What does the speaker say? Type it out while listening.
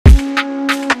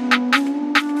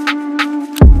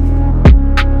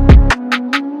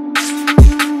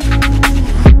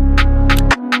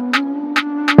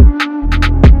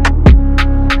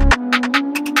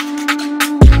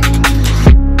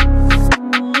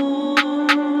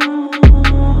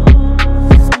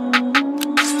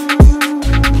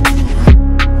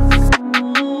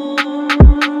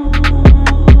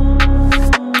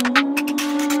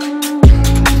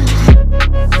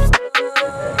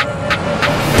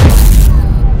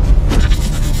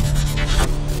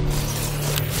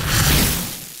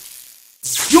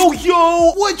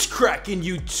Yo, what's cracking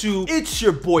YouTube? It's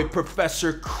your boy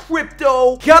Professor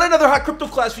Crypto. Got another hot crypto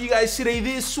class for you guys today.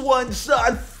 This one's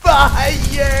on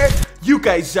fire. You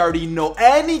guys already know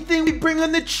anything we bring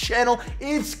on the channel,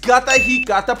 it's got that heat,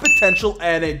 got that potential,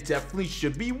 and it definitely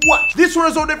should be watched. This one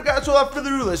is so different, guys, so without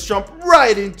further ado, let's jump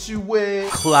right into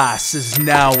it. Class is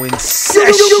now in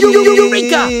session.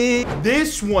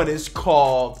 This one is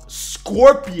called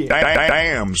Scorpion.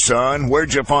 Damn, son,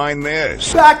 where'd you find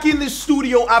this? Back in the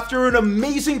studio after an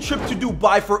amazing trip to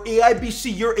Dubai for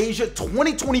AIBC Eurasia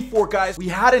 2024, guys. We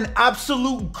had an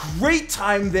absolute great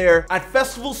time there at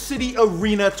Festival City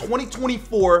Arena 2024.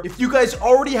 If you guys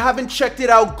already haven't checked it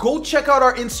out, go check out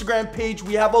our Instagram page.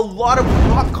 We have a lot of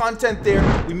hot content there.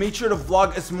 We made sure to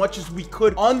vlog as much as we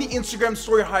could on the Instagram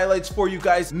story highlights for you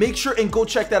guys. Make sure and go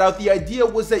check that out. The idea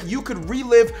was that you could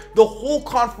relive the whole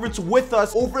conference with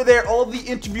us over there, all the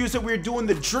interviews that we were doing,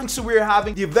 the drinks that we were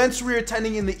having, the events we were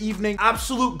attending in the evening.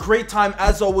 Absolute great time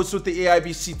as always with the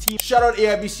AIBC team. Shout out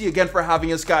AIBC again for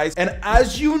having us, guys. And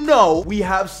as you know, we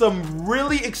have some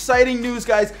really exciting news,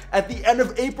 guys. At the end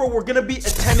of April, we're gonna be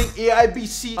attending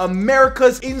AIBC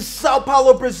Americas in Sao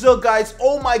Paulo, Brazil, guys.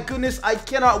 Oh my goodness, I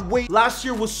cannot wait. Last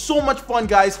year was so much fun,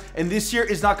 guys, and this year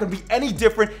is not gonna be any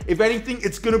different. If anything,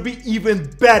 it's gonna be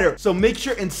even better. So make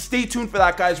sure and stay tuned for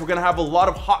that, guys. We're gonna have a lot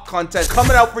of hot content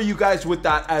coming out for you guys with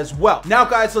that as well. Now,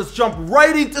 guys, let's jump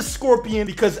right into Scorpion,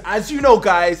 because as you know,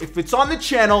 guys, if it's on the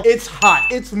channel, it's hot,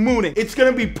 it's mooning, it's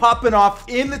gonna be popping off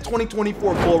in the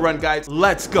 2024 bull run, guys.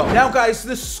 Let's go. Now, guys,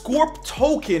 the Scorp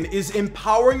token is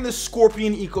empowering the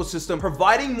Scorpion ecosystem,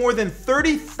 providing more than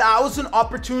 30,000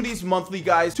 opportunities monthly,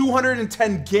 guys,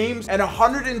 210 games and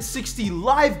 160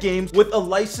 live games with a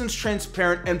licensed,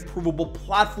 transparent, and provable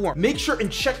platform. Make sure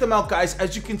and check them out, guys.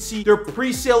 As you can see, their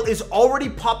pre-sale is already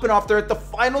popping off. They're at the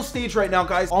final stage right now,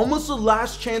 guys. Almost the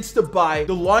last chance to buy.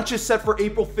 The launch is set for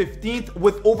April 15th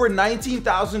with over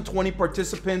 19,020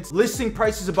 participants. Listing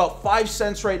price is about 5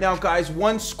 cents right now, guys.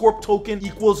 One Scorp token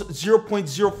equals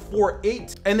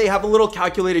 0.048, and they have a little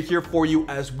calculator here for you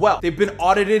as well. They've been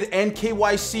audited and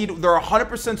KYC'd. They're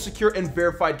 100% secure and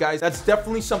verified, guys. That's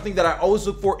definitely something that I always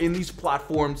look for in these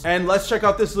platforms. And let's check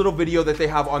out this little video that they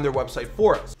have on their website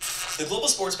for us. The global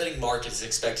sports betting market is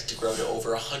expected to grow to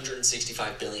over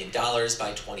 $165 billion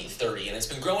by 2030, and it's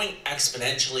been growing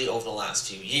exponentially over the last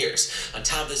few years. On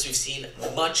top of this, we've seen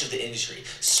much of the industry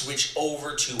switch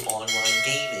over to online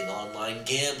gaming, online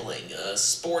gambling,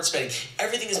 sports betting.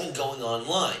 Everything has been going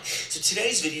online. So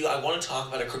today's video, I want to talk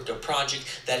about a crypto project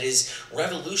that is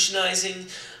revolutionizing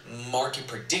market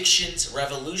predictions,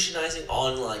 revolutionizing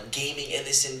online gaming, and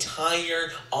this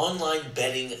entire online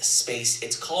betting space.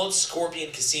 It's called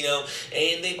Scorpion Casino,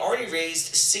 and they've already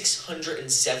raised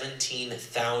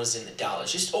 $617,000,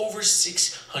 just over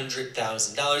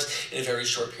 $600,000 in a very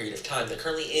short period of time. They're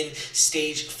currently in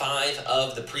stage 5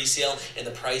 of the pre-sale, and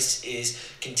the price is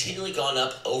continually gone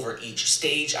up over each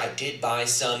stage. I did buy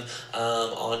some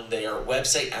on their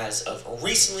website as of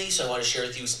recently, so I want to share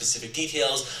with you specific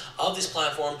details of this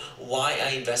platform, why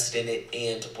I invested in it,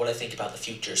 and what I think about the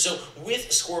future. So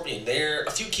with Scorpion, there are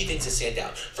a few key things that stand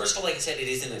out. First of all, like I said, it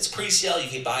is in its pre-sale. You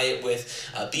can buy it with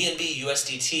BNB,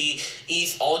 USDT,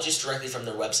 ETH, all just directly from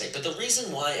their website. But the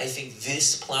reason why I think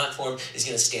this platform is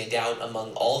going to stand out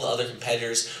among all the other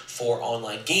competitors for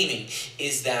online gaming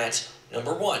is that,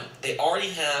 number one, they already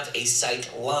have a site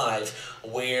live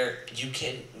where you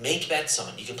can make bets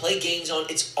on, you can play games on.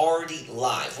 It's already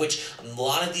live, which a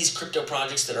lot of these crypto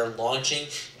projects that are launching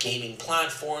gaming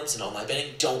platforms and online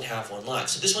betting don't have one live.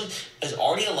 So this one is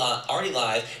already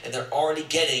live, and they're already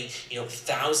getting,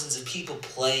 thousands of people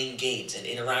playing games and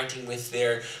interacting with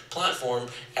their platform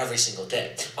every single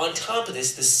day. On top of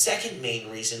this, the second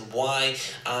main reason why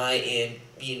I am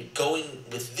going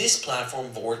with this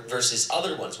platform versus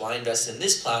other ones, why I invested in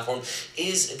this platform,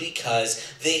 is because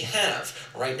they have,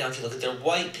 right now, if you look at their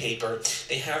white paper,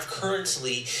 they have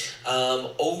currently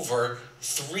over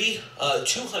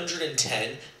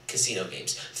 210 casino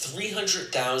games,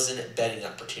 300,000 betting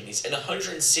opportunities, and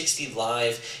 160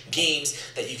 live games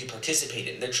that you can participate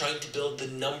in. They're trying to build the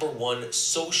 #1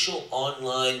 social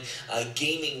online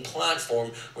gaming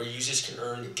platform where users can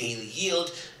earn daily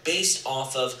yield based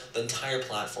off of the entire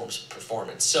platform's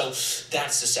performance. So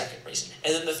that's the second reason.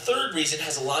 And then the third reason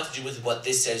has a lot to do with what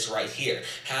this says right here,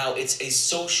 how it's a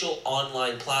social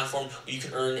online platform where you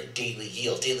can earn daily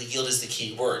yield. Daily yield is the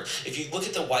key word. If you look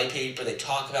at the white paper, they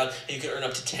talk about how you can earn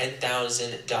up to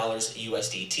 $10,000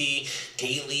 USDT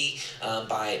daily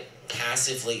by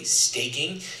passively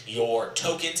staking your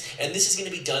tokens, and this is going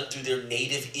to be done through their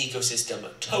native ecosystem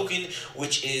token,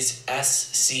 which is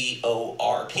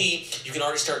SCORP. You can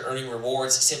already start earning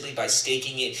rewards simply by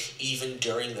staking it even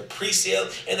during the pre-sale,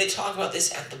 and they talk about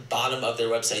this at the bottom of their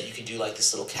website. You can do like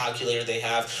this little calculator they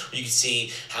have where you can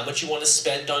see how much you want to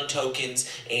spend on tokens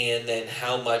and then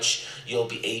how much you'll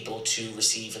be able to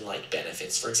receive in like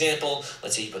benefits. For example,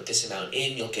 let's say you put this amount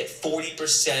in, you'll get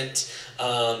 40%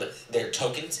 their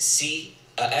tokens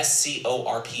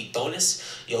SCORP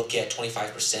bonus. You'll get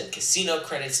 25% casino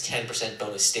credits, 10%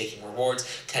 bonus staking rewards,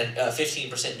 15%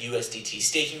 USDT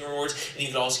staking rewards, and you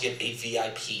can also get a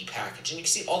VIP package. And you can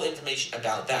see all the information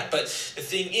about that. But the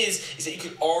thing is that you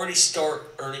can already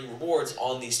start earning rewards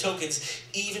on these tokens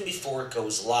even before it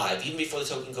goes live. Even before the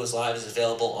token goes live, is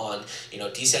available on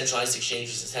decentralized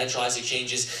exchanges and centralized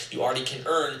exchanges. You already can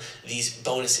earn these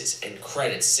bonuses and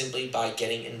credits simply by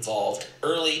getting involved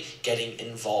early, getting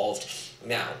involved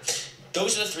now.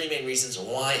 Those are the three main reasons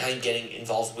why I'm getting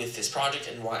involved with this project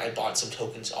and why I bought some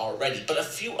tokens already. But a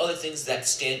few other things that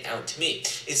stand out to me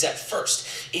is that first,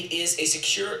 it is a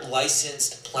secure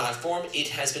licensed platform. It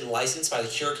has been licensed by the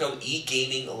Curco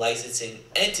e-gaming licensing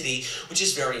entity, which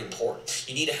is very important.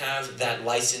 You need to have that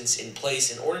license in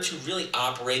place in order to really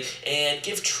operate and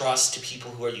give trust to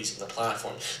people who are using the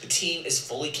platform. The team is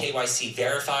fully KYC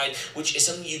verified, which is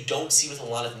something you don't see with a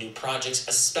lot of new projects,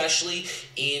 especially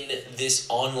in this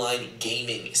online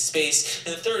gaming space.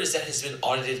 And the third is that it has been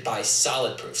audited by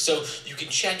Solid Proof. So you can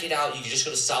check it out. You can just go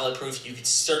to Solid Proof. You can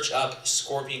search up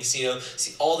Scorpion Casino,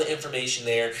 see all the information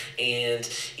there, and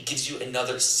it gives you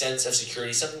another sense of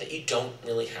security, something that you don't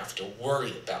really have to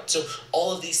worry about. So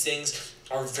all of these things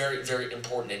are very, very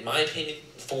important, in my opinion,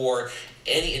 for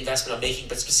any investment I'm making,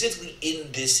 but specifically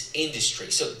in this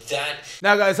industry. So that...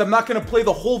 Now, guys, I'm not going to play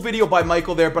the whole video by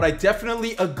Michael there, but I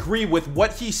definitely agree with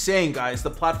what he's saying, guys.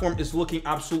 The platform is looking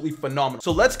absolutely phenomenal.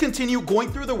 So let's continue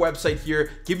going through the website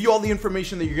here, give you all the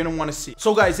information that you're going to want to see.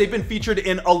 So, guys, they've been featured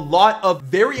in a lot of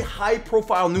very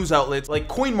high-profile news outlets like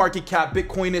CoinMarketCap,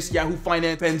 Bitcoinist, Yahoo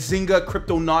Finance, Benzinga,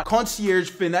 CryptoNaut,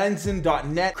 Concierge,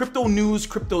 Finanzen.net, Crypto News,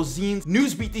 CryptoZines,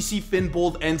 News BTC,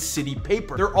 Finbold, and City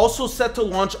Paper. They're also set to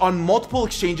launch on multiple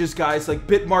exchanges, guys, like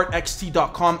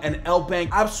BitmartXT.com and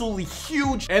LBank. Absolutely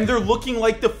huge, and they're looking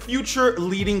like the future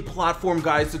leading platform,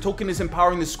 guys. The token is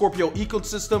empowering the Scorpio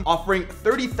ecosystem, offering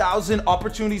 30,000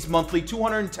 opportunities monthly,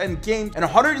 210 games, and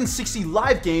 160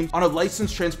 live games on a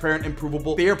licensed, transparent, and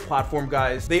provable, fair platform,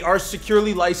 guys. They are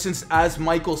securely licensed, as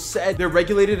Michael said. They're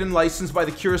regulated and licensed by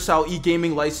the Curacao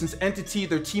e-gaming licensed entity.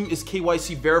 Their team is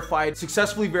KYC verified,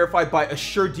 successfully verified by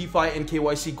Assure DeFi and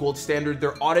KYC Gold Standard.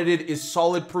 Their audited is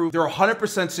Solid Proof. They're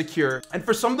 100% secure. And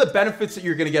for some of the benefits that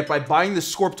you're going to get by buying the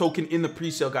Scorp token in the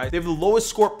pre-sale, guys, they have the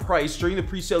lowest Scorp price. During the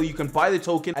pre-sale, you can buy the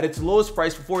token at its lowest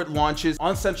price before it launches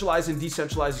on centralized and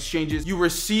decentralized exchanges. You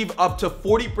receive up to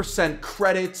 40%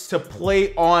 credits to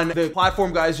play on the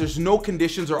platform, guys. There's no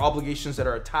conditions or obligations that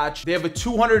are attached. They have a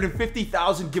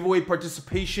 250,000 giveaway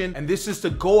participation, and this is to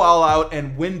go all out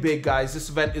and win big, guys. This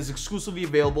event is exclusively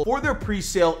available for their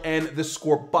pre-sale and the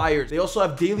Scorp buyers. They also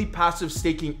have daily passive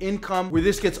staking income, where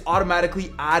this gets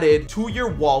automatically added to your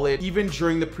wallet even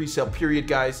during the pre-sale period,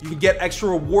 guys. You can get extra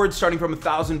rewards starting from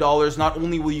 $1,000. Not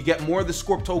only will you get more of the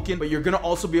Scorp token, but you're going to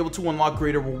also be able to unlock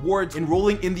greater rewards,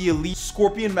 enrolling in the elite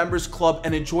Scorpion members club,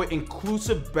 and enjoy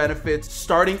inclusive benefits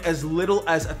starting as little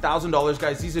as $1,000,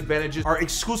 guys. These advantages are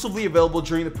exclusively available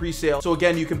during the pre-sale. So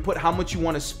again, you can put how much you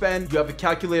want to spend. You have a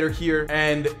calculator here,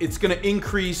 and it's going to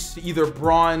increase to either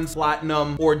bronze,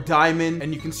 platinum, or diamond,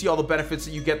 and you can see all the benefits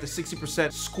that you get: the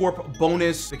 60% Scorp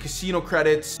bonus, the casino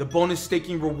credits, the bonus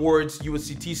staking rewards,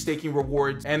 USDT staking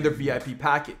rewards, and their VIP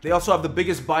package. They also have the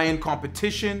biggest buy-in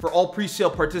competition for all pre-sale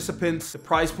participants, the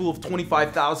prize pool of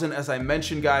 25,000, as I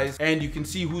mentioned, guys, and you can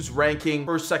see who's ranking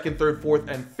first, second, third, fourth,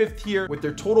 and fifth here with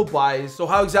their total buys. So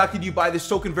how exactly do you buy this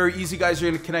token? Very easy, guys.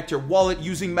 You're going to connect your wallet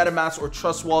using MetaMask or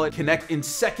Trust Wallet. Connect in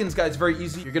seconds, guys. Very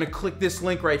easy. You're going to click this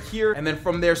link right here, and then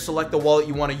from there, select the wallet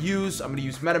you want to use. I'm going to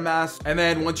use MetaMask, and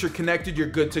then once you're connected, you're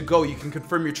good to go. You can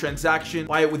confirm your transaction,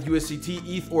 buy it with USDT,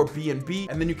 ETH, or BNB,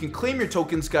 and then you can claim your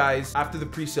tokens, guys, after the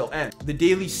pre-sale ends. The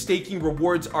daily staking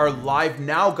rewards are live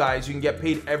now, guys. You can get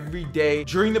paid every day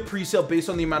during the pre-sale based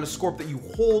on the amount of Scorp that you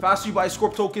hold. The faster you buy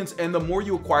Scorp tokens and the more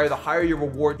you acquire, the higher your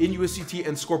reward in USDT,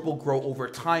 and Scorp will grow over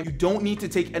time. You don't need to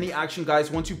take any action,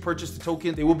 guys. Once you purchase the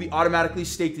token, they will be automatically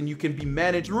staked, and you can be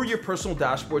managed through your personal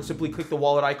dashboard. Simply click the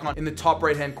wallet icon in the top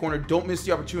right-hand corner. Don't miss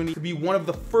the opportunity to be one of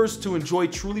the first to enjoy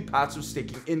truly passive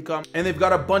staking income. And they've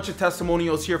got a bunch of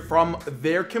testimonials here from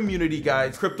their community,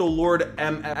 guys. Crypto Lord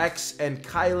MX and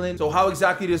Kylan. So how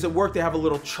exactly does it work? They have a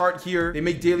little chart here. They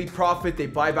make daily profit. They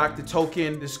buy back the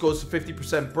token. This goes to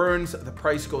 50% burns. The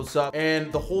price goes up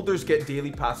and the holders get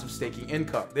daily passive staking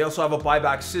income. They also have a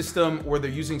buyback system where they're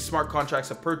using smart contracts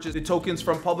to purchase the tokens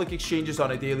from public exchanges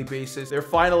on a daily basis. They're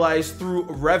finalized through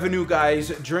revenue, guys.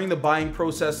 During the buying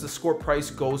process, the score price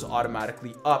goes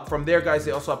automatically up. From there, guys,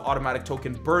 they also have automatic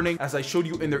token burning. As I showed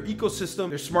you in their ecosystem,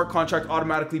 their smart contract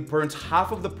automatically burns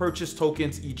half of the purchased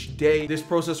tokens each day. This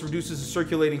process reduces the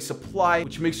circulating supply,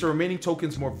 which makes the remaining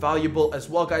tokens more valuable. As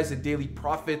well, guys, the daily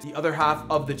profit, the other half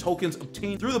of the tokens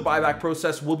obtained through the buyback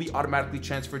process will be automatically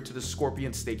transferred to the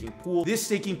Scorpion staking pool. This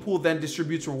staking pool then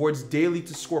distributes rewards daily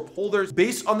to Scorp holders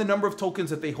based on the number of tokens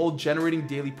that they hold, generating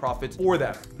daily profits for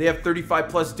them. They have 35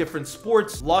 plus different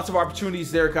sports, lots of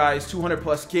opportunities there, guys, 200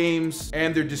 plus games,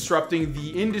 and they're disrupting the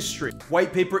industry.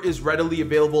 White paper is readily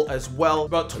available as well,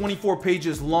 about 24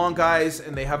 pages long, guys,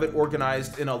 and they have it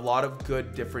organized in a lot of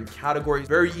good different categories.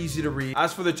 Very easy to read.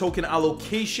 As for the token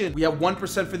allocation, we have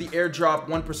 1% for the airdrop,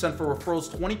 1% for referrals,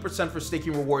 20% for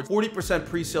staking rewards, 40%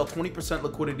 pre-sale, 20%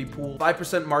 liquidity pool,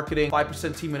 5% marketing,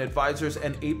 5% team and advisors,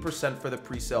 and 8% for the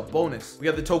pre-sale bonus. We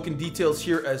have the token details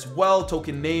here as well.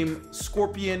 Token name,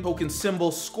 Scorpion, token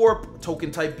symbol, Scorp,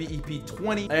 token type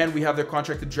BEP20, and we have their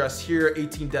contract address here,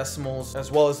 18 decimals,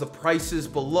 as well as the prices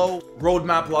below.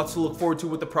 Roadmap, lots to look forward to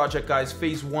with the project, guys.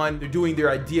 Phase 1, they're doing their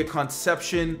idea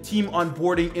conception, team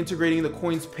onboarding, integrating the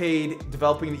coins paid,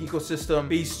 developing the ecosystem.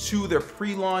 Phase 2, their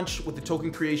pre-launch with the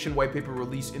token creation, white paper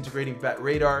release, integrating Bet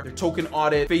Radar, their token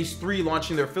audit. Phase 3,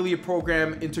 launching their affiliate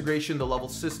program, integration, the level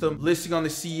system, listing on the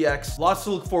CEX. Lots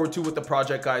to look forward to with the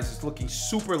project, guys. It's looking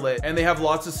super lit, and they have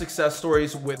lots of success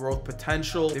stories with growth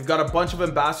potential. They've got a bunch of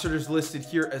ambassadors listed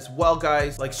here as well,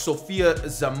 guys, like Sofia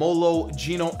Zamolo,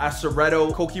 Gino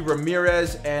Aceredo, Koki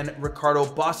Ramirez, and Ricardo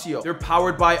Basio. They're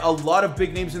powered by a lot of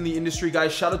big names in the industry,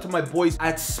 guys. Shout out to my boys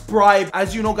at Spribe.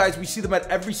 As you know, guys, we see them at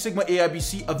every Sigma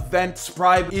AIBC event.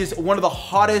 Spribe is one of the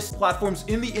hottest platforms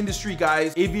in the industry,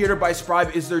 guys. Aviator by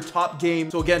Spribe is their top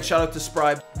game. So again, shout out to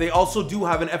Spribe. They also do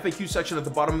have an FAQ section at the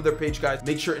bottom of their page, guys.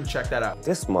 Make sure and check that out.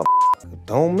 This mother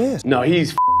don't miss. No,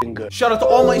 he's good. Shout out to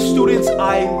all my students.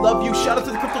 I love you. Shout out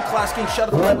to the Crypto Class Gang.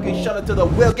 Shout out to the Lego Gang. Shout out to the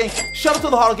Whale Gang. Shout out to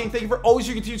the Hodl Gang. Thank you for always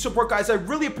your continued support, guys. I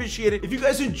really appreciate it. If you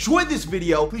guys enjoyed this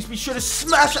video, please be sure to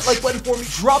smash that like button for me.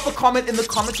 Drop a comment in the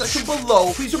comment section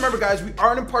below. Please remember, guys, we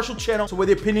are an impartial channel, so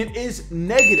whether the opinion is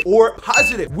negative or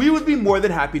positive, we would be more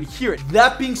than happy to hear it.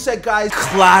 That being said, guys,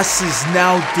 class is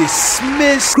now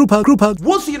dismissed. Group hug, group hug.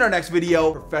 We'll see you in our next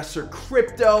video. Professor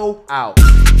Crypto out.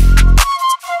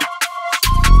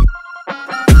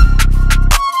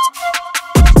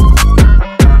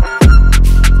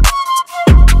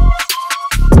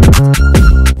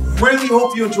 Really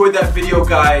hope you enjoyed that video,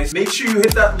 guys. Make sure you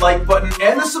hit that like button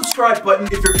and the subscribe button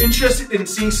if you're interested in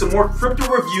seeing some more crypto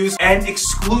reviews and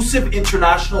exclusive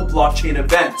international blockchain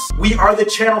events. We are the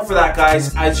channel for that,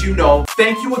 guys, as you know.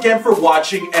 Thank you again for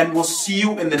watching, and we'll see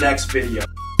you in the next video.